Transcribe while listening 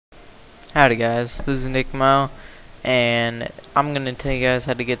Howdy guys, this is iNickMo, and I'm gonna tell you guys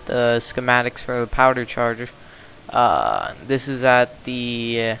how to get the schematics for the powder charger. This is at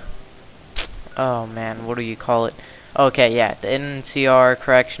the oh man, what do you call it? Okay, yeah, the NCR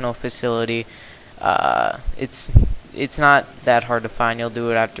Correctional Facility. It's not that hard to find. You'll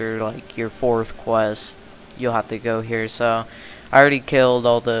do it after like your 4th quest. You'll have to go here. So I already killed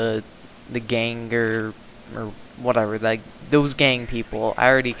all the gang or whatever, like those gang people. I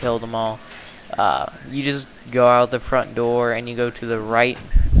already killed them all. You just go out the front door and you go to the right.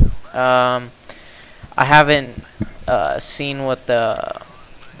 I haven't seen what the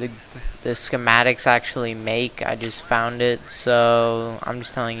schematics actually make. I just found it, so I'm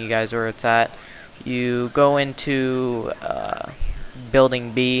just telling you guys where it's at. You go into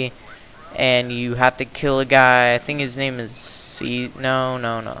building B, and you have to kill a guy. I think his name is C. No,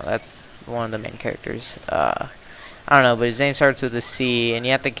 that's one of the main characters. I don't know, but his name starts with a C, and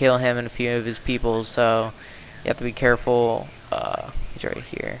you have to kill him and a few of his people, so you have to be careful. He's right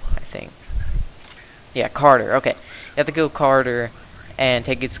here, I think. Yeah, Carter. Okay, you have to kill Carter and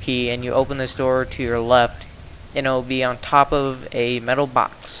take his key, and you open this door to your left, and it'll be on top of a metal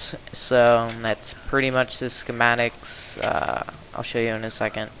box. So that's pretty much the schematics. I'll show you in a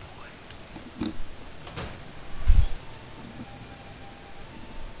second.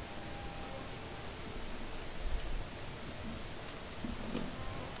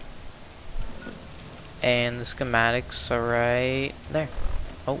 And the schematics are right there.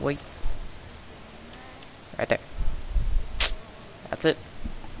 Oh wait, right there. That's it.